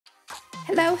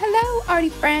Hello, hello, Arty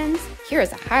friends. Here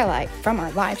is a highlight from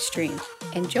our live stream.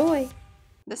 Enjoy.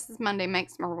 This is Monday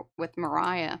Makes with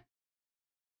Mariah.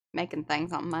 Making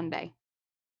things on Monday.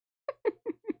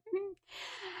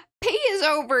 P is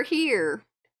over here.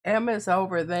 M is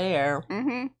over there.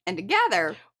 And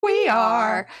together, we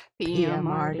are PM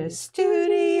Artist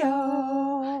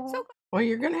Studio. So, well,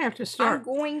 you're going to have to start. I'm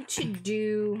going to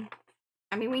do...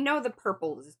 I mean, we know the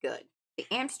purple is good. The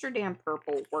Amsterdam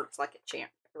purple works like a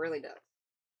champ. It really does.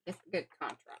 It's a good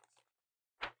contrast.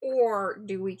 Or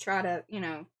do we try to,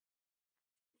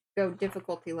 go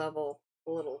difficulty level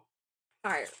a little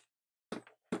higher?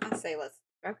 I say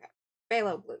okay.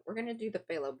 Phthalo blue. We're going to do the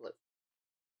phthalo blue.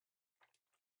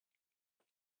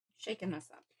 Shaking this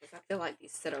up because I feel like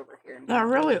these sit over here. And I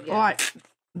really like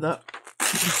the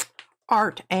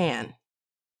Art Ann.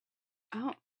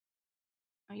 Oh,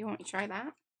 you want me to try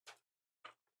that?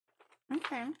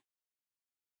 Okay.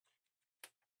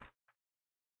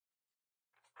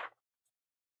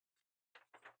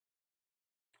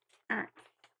 All right.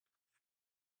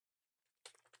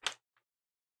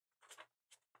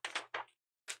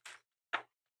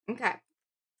 Okay.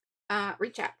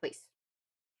 Reach out, please.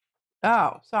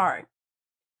 Oh, sorry.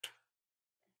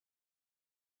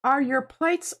 Are your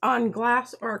plates on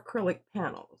glass or acrylic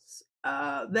panels?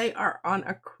 They are on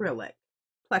acrylic.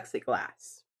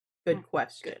 Plexiglass. Good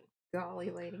question. Good golly,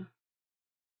 lady.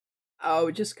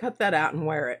 Oh, just cut that out and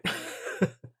wear it.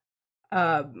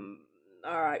 All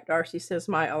right, Darcy says,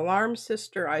 my alarm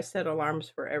sister, I set alarms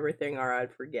for everything or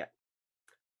I'd forget.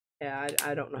 Yeah,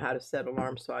 I don't know how to set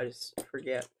alarms, so I just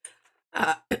forget.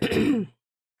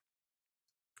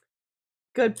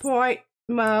 Good point,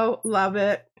 Mo. Love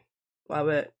it. Love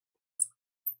it.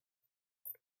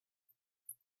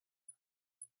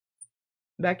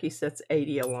 Becky sets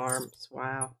 80 alarms.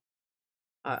 Wow.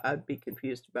 I'd be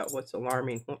confused about what's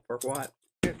alarming for what.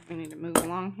 We need to move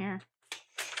along here.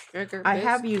 I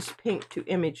have used pink to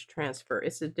image transfer.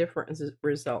 It's a different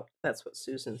result. That's what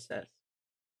Susan says.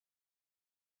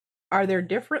 Are there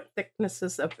different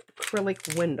thicknesses of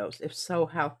acrylic windows? If so,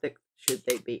 how thick should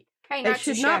they be? Hey, they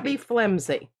should not be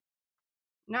flimsy.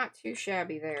 Not too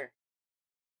shabby there.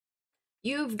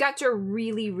 You've got to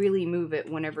really, really move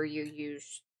it whenever you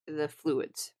use the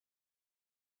fluids.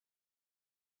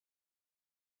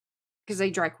 Because they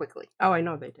dry quickly. Oh, I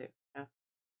know they do. Yeah.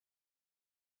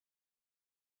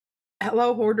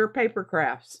 Hello, Hoarder Paper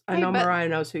Crafts. I know Mariah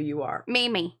knows who you are.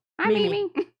 Mimi. Hi, Mimi.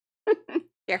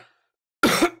 Here.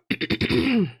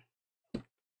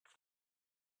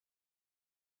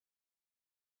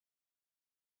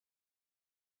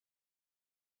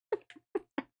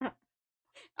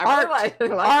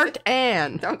 Art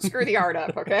Ann. Don't screw the art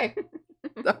up, okay?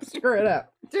 Don't screw it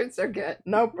up. Dude, so good.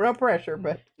 No pressure,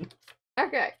 but...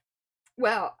 Okay.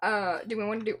 Well, do we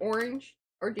want to do orange?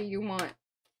 Or do you want...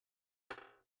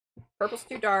 Purple's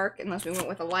too dark, unless we went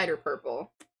with a lighter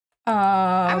purple.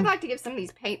 I would like to give some of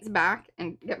these paints back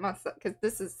and get my... Because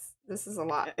this is a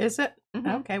lot. Is it? Mm-hmm.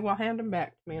 Okay, well, hand them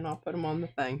back to me and I'll put them on the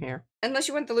thing here. Unless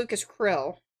you want the Lucas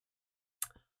Krill.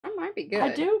 That might be good.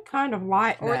 I do kind of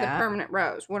like that. Or the permanent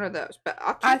rose. One of those. But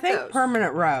I'll keep I think those.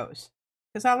 Permanent rose.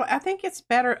 Because I think it's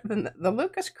better than the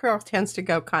Lucas Krill tends to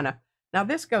go kind of... Now,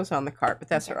 this goes on the cart, but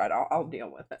that's all right. I'll deal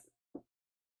with it.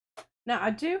 Now, I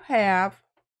do have...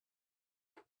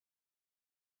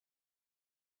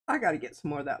 I got to get some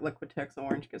more of that Liquitex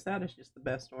orange because that is just the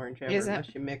best orange ever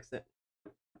unless you mix it.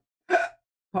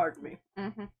 Pardon me.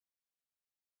 Mm-hmm.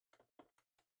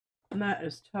 And that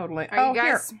is totally... You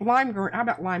guys... here, lime green. How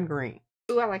about lime green?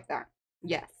 Ooh, I like that.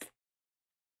 Yes.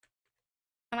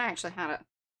 And I actually had a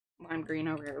lime green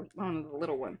over here, one of the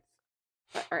little ones.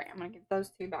 But, all right, I'm going to give those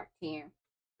two back to you.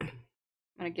 I'm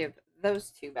going to give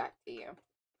those two back to you.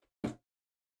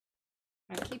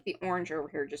 I'm going to keep the orange over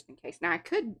here just in case. Now, I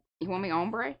could... You want me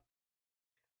ombre?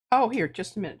 Oh, here,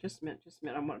 just a minute.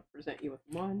 I'm going to present you with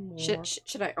one more.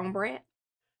 Should I ombre it?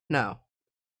 No.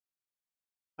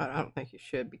 I don't think you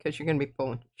should because you're going to be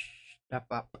pulling stuff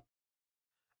up.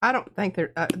 I don't think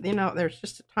there, there's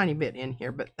just a tiny bit in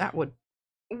here, but that would...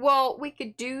 Well, we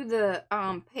could do the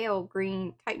pale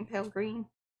green, Titan pale green.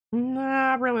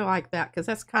 Nah, I really like that because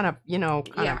that's kind of,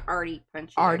 arty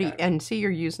punchy. Arty, and see,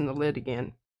 you're using the lid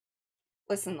again.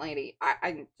 Listen, lady,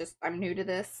 I'm new to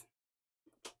this.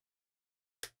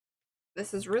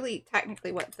 This is really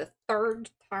technically the third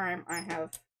time I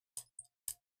have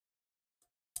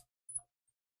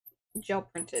gel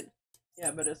printed.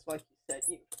 Yeah, but it's like you said,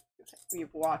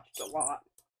 you've watched a lot.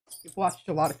 You've watched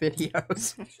a lot of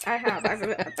videos. I have.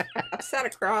 I've sat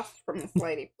across from this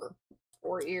lady for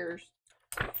 4 years.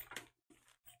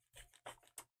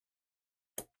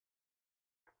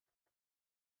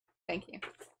 Thank you.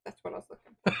 That's what what I was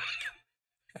looking for.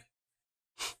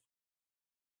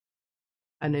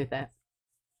 I knew that.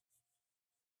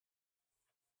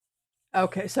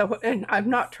 Okay, so and I've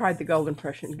not tried the gold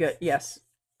impression. Good. Yes.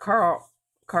 Carl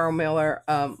Miller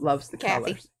loves the Kathy.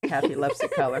 colors. Kathy loves the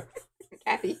color.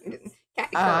 Kathy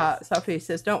Carl. Sophie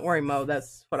says, "Don't worry, Mo.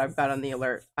 That's what I've got on the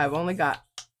alert. I've only got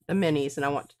the minis, and I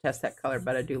want to test that color,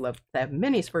 but I do love to have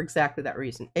minis for exactly that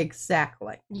reason.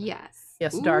 Exactly. Yes.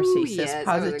 Yes. Darcy Ooh, says yes,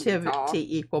 that was a good call.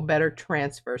 positivity equal better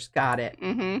transfers. Got it.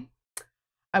 Mm-hmm.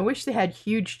 I wish they had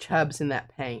huge tubs in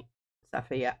that paint,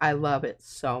 Sophia. I love it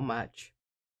so much.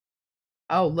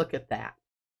 Oh, look at that.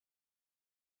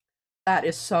 That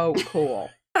is so cool.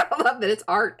 I love that it's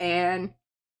art and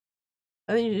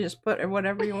I think you just put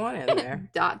whatever you want in there.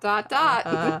 dot.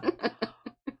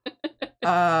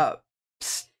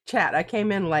 Chat, I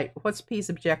came in late. What's P's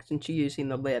objection to using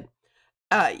the lid?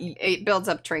 It builds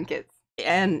up trinkets.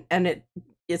 And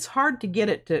it's hard to get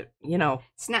it to,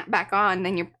 snap back on,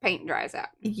 then your paint dries out.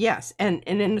 Yes, and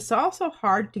it's also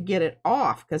hard to get it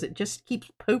off because it just keeps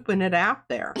pooping it out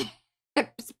there.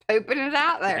 It's pooping it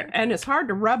out there. And it's hard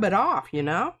to rub it off, I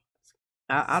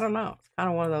don't know. It's kind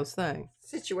of one of those things.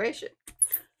 Situation.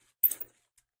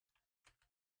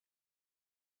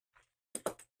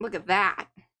 Look at that.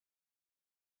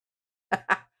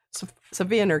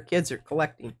 Sophia and her kids are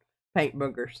collecting paint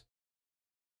boogers.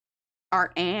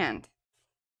 Art and.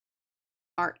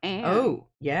 Oh,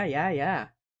 yeah.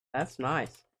 That's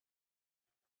nice.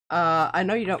 I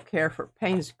know you don't care for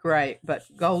Payne's Gray, but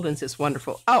Golden's is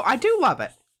wonderful. Oh, I do love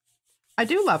it. I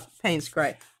do love Payne's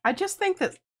Gray. I just think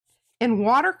that in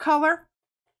watercolor,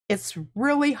 it's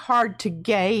really hard to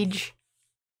gauge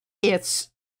its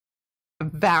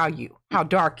value, how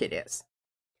dark it is.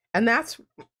 And that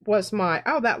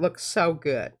looks so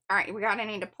good. All right, we got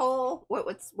any to pull? Where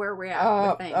we're at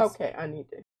with things? Okay, I need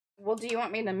to. Well, do you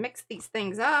want me to mix these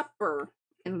things up or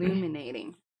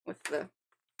illuminating with the...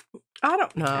 I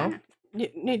don't know. You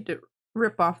need to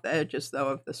rip off the edges, though,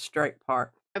 of the straight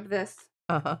part. Of this?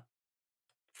 Uh-huh.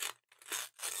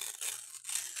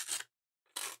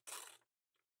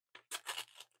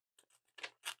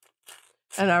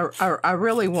 And I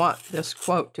really want this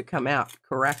quote to come out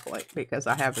correctly because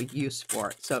I have a use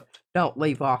for it. So don't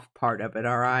leave off part of it,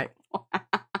 all right?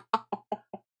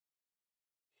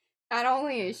 Not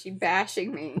only is she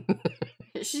bashing me,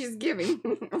 she's giving,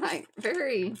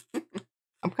 very...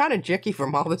 I'm kind of jicky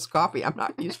from all this coffee. I'm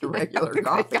not used to regular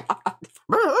coffee.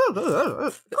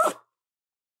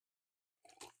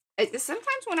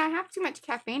 Sometimes when I have too much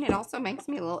caffeine, it also makes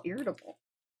me a little irritable.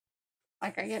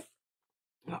 I get...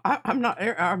 I'm not.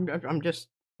 I'm just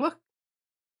look.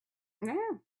 Yeah,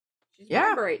 she's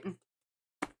vibrating.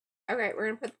 Okay, we're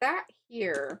gonna put that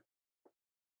here.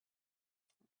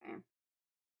 Okay,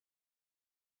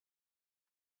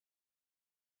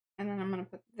 and then I'm gonna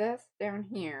put this down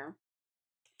here.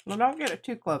 Well, don't get it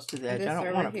too close to the edge. I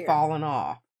don't want it falling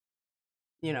off.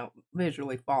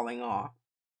 Visually falling off.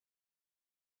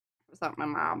 What's up, my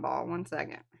eyeball? 1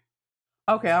 second.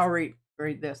 Okay, I'll read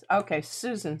this. Okay,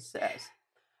 Susan says.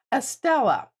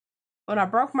 Estella, when I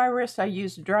broke my wrist, I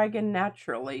used Dragon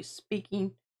Naturally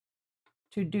Speaking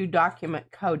to do document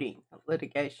coding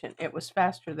litigation. It was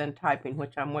faster than typing,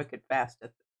 which I'm wicked fast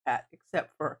at,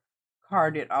 except for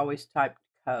card, it always typed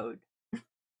code.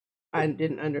 I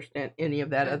didn't understand any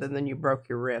of that other than you broke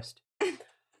your wrist.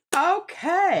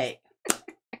 Okay.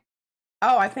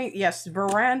 Oh, I think, yes,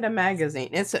 Veranda Magazine.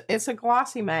 It's a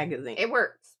glossy magazine. It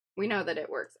works. We know that it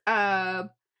works. I'm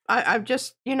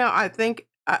just, I think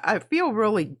I feel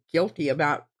really guilty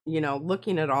about,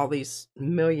 looking at all these $1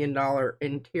 million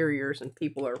interiors and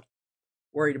people are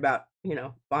worried about,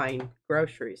 buying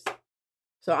groceries.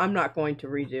 So I'm not going to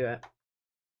redo it.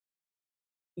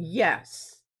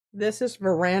 Yes, this is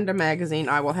Veranda Magazine.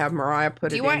 I will have Mariah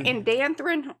put it in. Do you want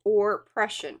Indanthrine or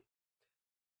Prussian?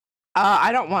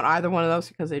 I don't want either one of those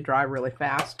because they dry really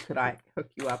fast. Could I hook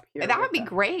you up here? That would be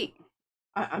great.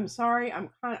 I'm sorry. I'm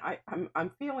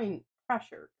feeling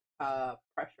pressured.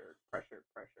 Pressured.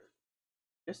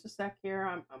 Just a sec here.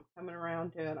 I'm coming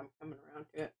around to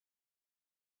it.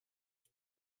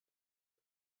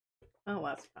 Oh,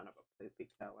 that's kind of a poopy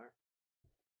color.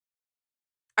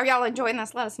 Are y'all enjoying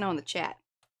this? Let us know in the chat.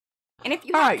 And if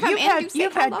you all right,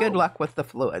 you've had good luck with the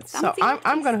fluids, so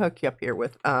I'm going to hook you up here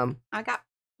with I got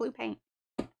blue paint.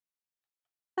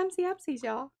 Thumbsy upsies,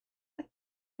 y'all.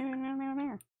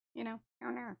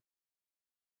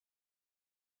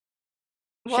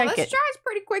 Well, this dries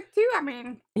pretty quick too. I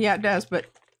mean, yeah, it does, but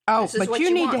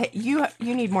you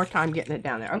need more time getting it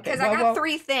down there. Okay, because I got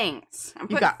 3 things. I'm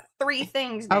putting 3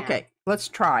 things down. Okay, let's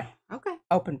try. Okay.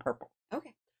 Open purple.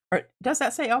 Okay. Or does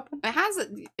that say open? It has a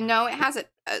no. It has a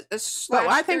slash.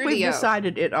 Well, I think through we've the O.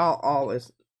 decided it all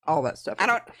is all that stuff. I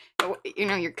don't. You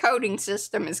know, your coding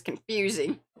system is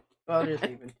confusing. Well, it is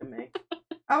even to me.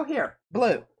 Oh, here,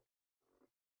 blue.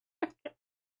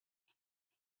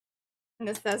 And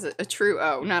this has a true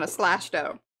O, not a slashed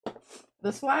O.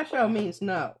 The slash O means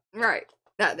no. Right.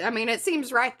 I mean, it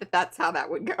seems right that that's how that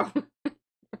would go.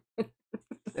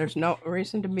 There's no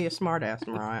reason to be a smartass,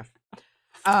 Mariah.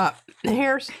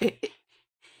 Here's.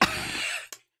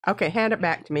 Okay, hand it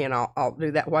back to me, and I'll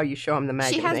do that while you show him the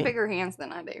magazine. She has bigger hands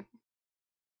than I do.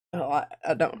 Oh,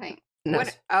 I don't. Hey, No.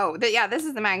 what? Oh, yeah. This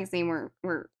is the magazine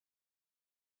we're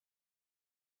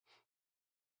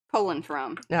pulling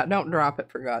from. Now, don't drop it,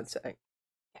 for God's sake.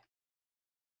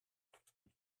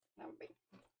 That would be.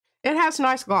 It has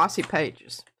nice glossy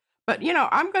pages. But, you know,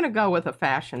 I'm going to go with a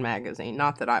fashion magazine.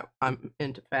 Not that I'm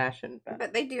into fashion.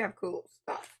 But they do have cool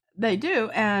stuff. They do.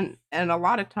 And a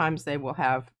lot of times they will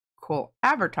have cool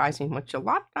advertising, which a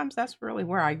lot of times that's really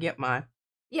where I get my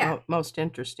most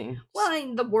interesting. Well,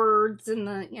 and the words and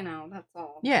the, that's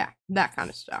all. Yeah, that kind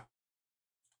of stuff.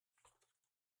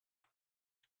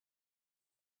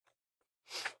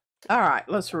 All right,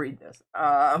 let's read this.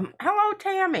 Hello,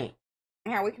 Tammy.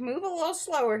 Yeah, we can move a little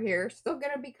slower here. Still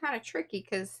going to be kind of tricky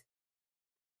because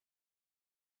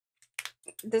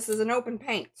this is an open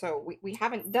paint, so we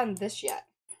haven't done this yet.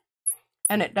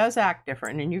 And it does act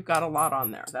different, and you've got a lot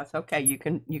on there. That's okay. You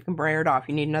can brayer it off.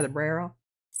 You need another brayer off?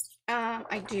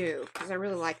 I do, because I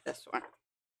really like this one.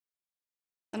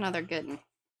 Another good one.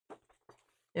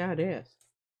 Yeah, it is.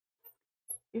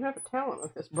 You have a talent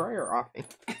with this brayer offing.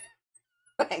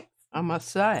 Thanks. I must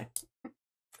say.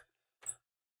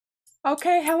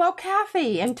 Okay, hello,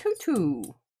 Kathy and Tutu.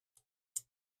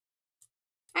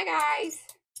 Hi, guys.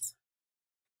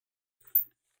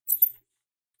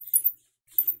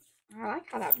 I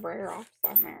like how that brayer off's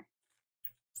on there.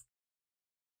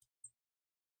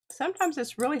 Sometimes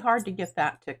it's really hard to get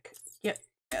that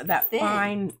Thin.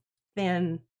 fine,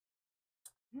 thin.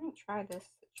 Let me try this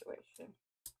situation.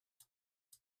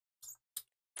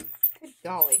 Good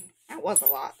golly. That was a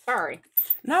lot. Sorry.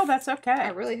 No, that's okay. I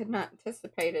really had not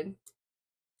anticipated.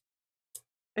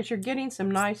 But you're getting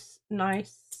some nice,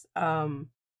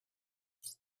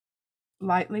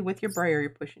 lightly with your brayer, you're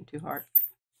pushing too hard.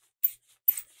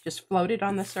 Just float it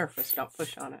on the surface. Don't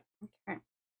push on it. Okay.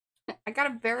 I got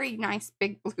a very nice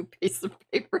big blue piece of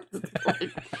paper.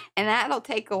 And that'll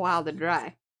take a while to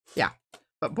dry. Yeah.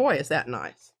 But boy, is that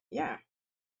nice. Yeah.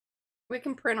 We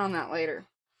can print on that later.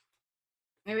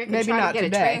 Maybe I can Maybe try not to get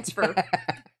today. a transfer.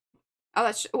 Oh,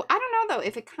 that's. I don't know though.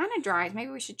 If it kind of dries, maybe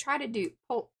we should try to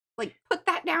put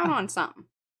that down on something.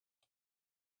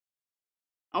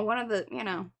 On one of the,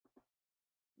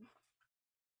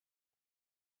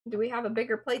 Do we have a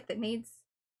bigger plate that needs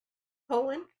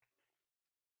pulling?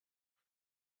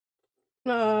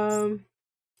 And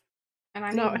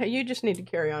I no, you just need to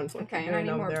carry on. Okay, and I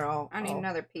need more. I need all...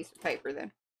 another piece of paper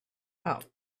then. Oh.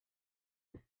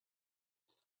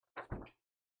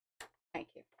 Thank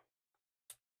you.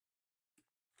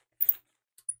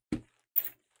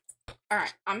 All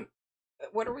right,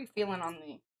 what are we feeling on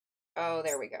the? Oh,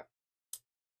 there we go.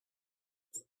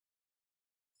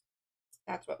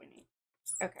 That's what we need.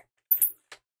 Okay.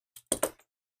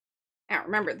 Now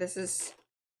remember, this is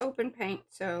open paint,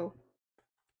 so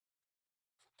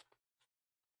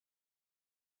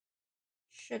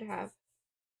should have.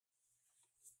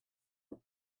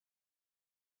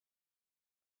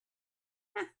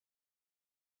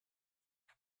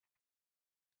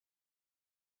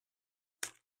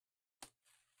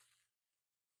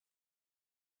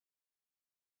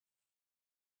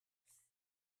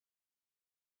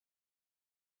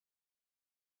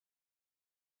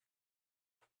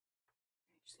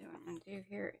 So what I'm going to do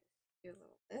here is do a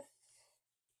little this.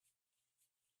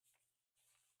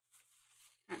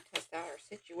 Kind of test out our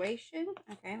situation.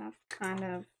 Okay, that's kind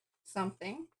of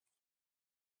something.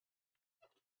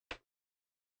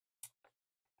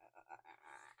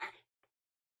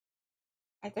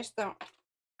 I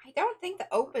don't think the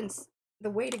open's the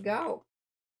way to go.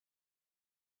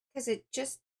 Because it's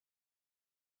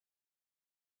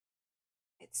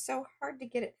so hard to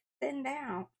get it thinned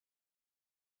out.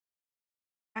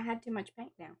 I had too much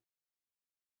paint down.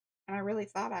 And I really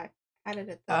thought I had it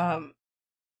at the...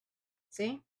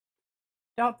 See?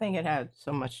 Don't think it had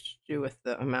so much to do with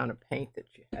the amount of paint that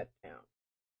you had down.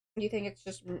 You think it's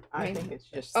just... I think it's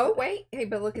just... Oh, wait. Hey,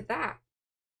 but look at that.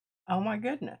 Oh, my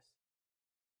goodness.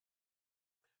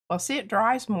 Well, see, it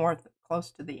dries more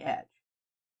close to the edge.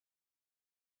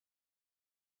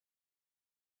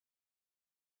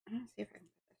 Let's see if I can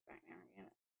put this back down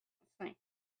again. Let's see.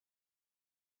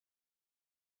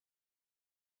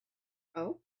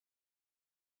 Oh,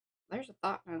 there's a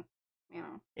thought. You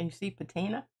know, Can you see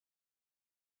patina?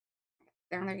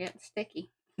 down there getting sticky.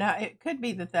 Now, it could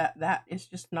be that is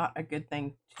just not a good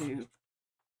thing to...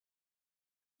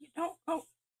 You don't go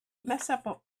mess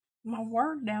up my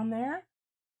word down there.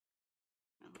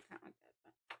 Well, kind of did,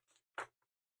 but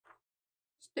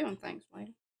just doing things,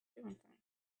 lady. Doing things.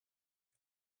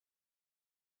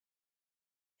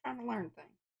 Trying to learn things.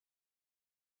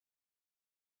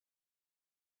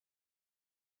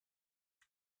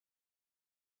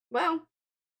 Well,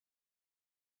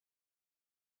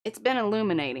 it's been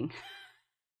illuminating.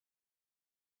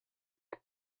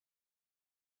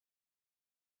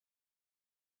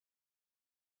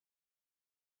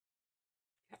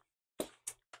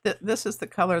 This is the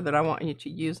color that I want you to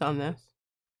use on this.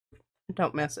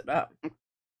 Don't mess it up.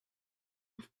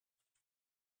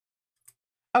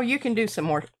 Oh, you can do some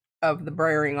more of the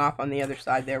brayering off on the other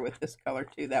side there with this color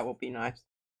too. That will be nice.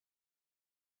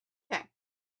 Okay.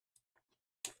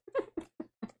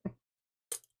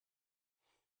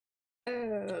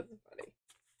 That's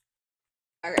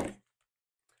funny. Okay.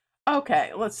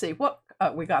 Okay, let's see. What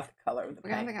we got the color of the We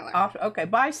got paint. the color. Off, okay,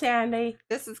 bye, Sandy.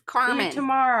 This is See Carmen. you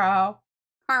tomorrow.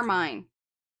 Carmine.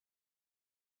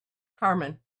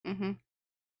 Carmen. Mm-hmm.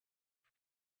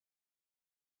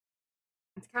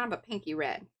 It's kind of a pinky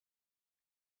red.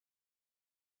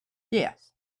 Yes.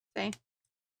 See?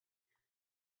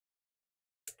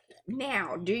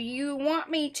 Now, do you want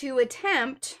me to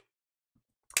attempt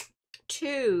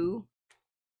to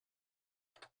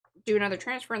do another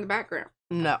transfer in the background?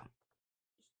 No.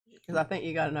 Because I think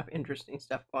you got enough interesting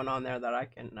stuff going on there that I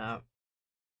can...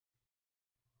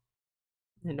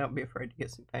 and don't be afraid to get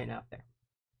some paint out there.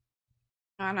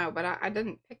 I know, but I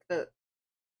didn't pick the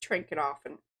trinket off,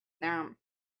 and now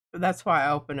That's why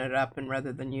I open it up, and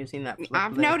rather than using that flip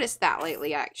I've lid. noticed that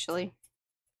lately, actually.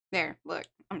 There, look.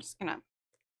 I'm just gonna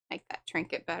make that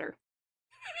trinket better.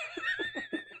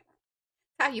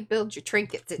 How you build your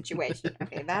trinket situation.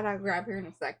 Okay, that I'll grab here in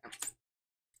a second.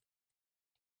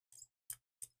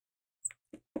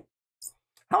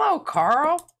 Hello,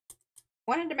 Carl.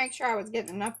 Wanted to make sure I was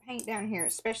getting enough paint down here,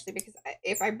 especially because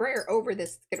if I brayer over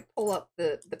this, it's going to pull up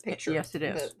the picture. Yes, it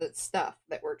is. The stuff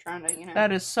that we're trying to, you know.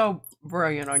 That is so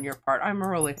brilliant on your part. I'm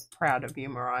really proud of you,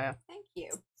 Mariah. Thank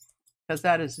you. Because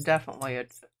that is definitely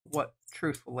what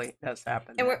truthfully does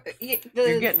happen. And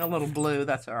you're getting a little blue.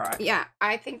 That's all right. Yeah,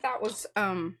 I think that was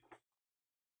from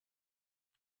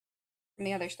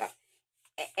the other stuff.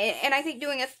 And I think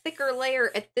doing a thicker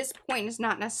layer at this point is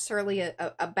not necessarily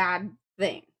a bad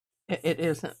thing. It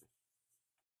isn't.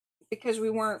 Because we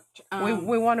weren't...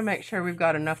 we want to make sure we've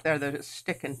got enough there that it's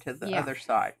sticking to the Yeah. other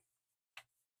side.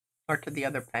 Or to the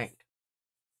other paint.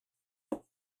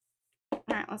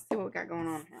 Alright, let's see what we got going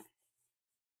on here.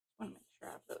 I want to make sure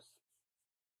I have those.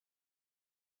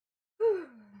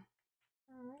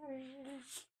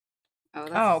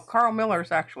 Oh, Carl Miller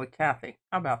is actually Kathy.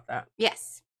 How about that?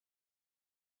 Yes.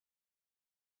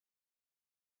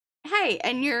 Hey,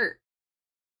 and your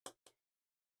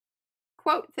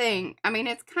quote thing, I mean,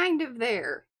 it's kind of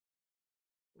there.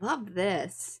 Love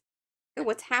this. Look at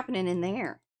what's happening in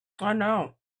there. I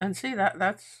know. And see,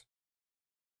 that's...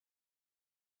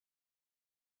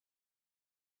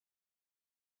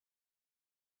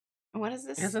 What is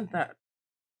this? Isn't that...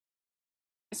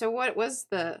 So what was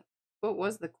the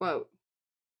quote?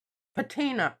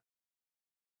 Patina.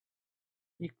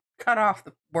 You cut off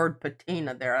the word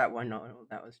patina there. That one, no,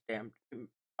 that was damn...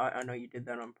 I know you did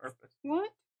that on purpose.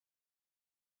 What?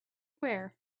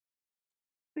 Where?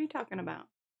 What are you talking about?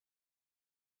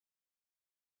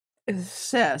 It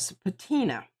says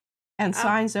patina and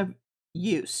signs of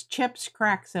use, chips,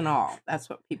 cracks, and all. That's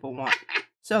what people want.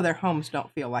 So their homes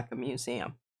don't feel like a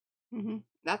museum. Mm-hmm.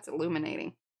 That's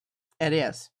illuminating. It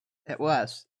is. It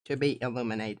was to be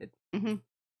illuminated. Mm-hmm.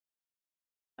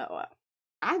 Oh, wow.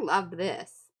 I love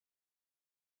this.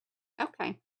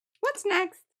 Okay. What's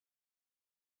next?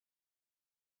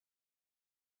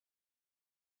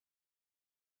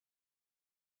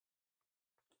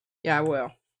 Yeah, I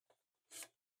will.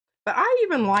 But I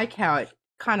even like how it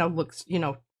kind of looks, you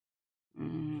know,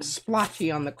 splotchy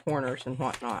on the corners and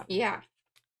whatnot. Yeah.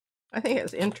 I think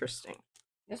it's interesting.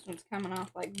 This one's coming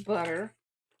off like butter.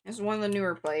 This is one of the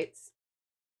newer plates.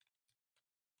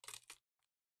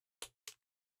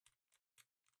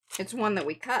 It's one that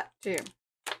we cut, too.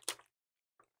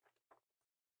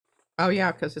 Oh,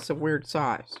 yeah, because it's a weird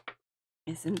size.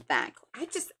 Isn't that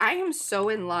cool? I am so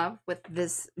in love with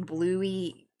this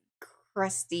bluey,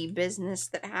 crusty business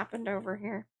that happened over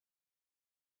here.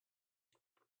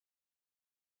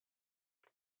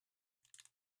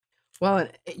 Well,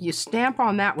 you stamp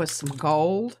on that with some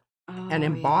gold. and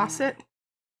emboss it.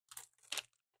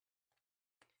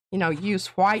 You know, use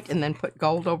white and then put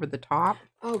gold over the top.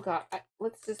 Oh God,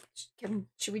 let's just.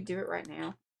 Should we do it right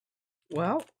now?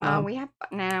 Well, we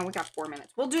got 4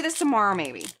 minutes. We'll do this tomorrow,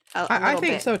 maybe. I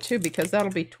think so too, because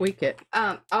that'll be tweak it.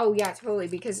 Oh yeah, totally.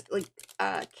 Because like,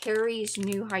 Carrie's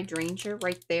new hydrangea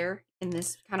right there in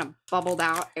this kind of bubbled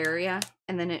out area,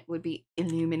 and then it would be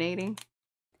illuminating.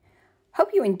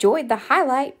 Hope you enjoyed the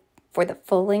highlight. For the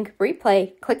full-length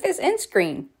replay, click this end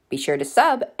screen. Be sure to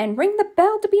sub and ring the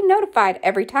bell to be notified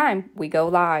every time we go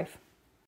live.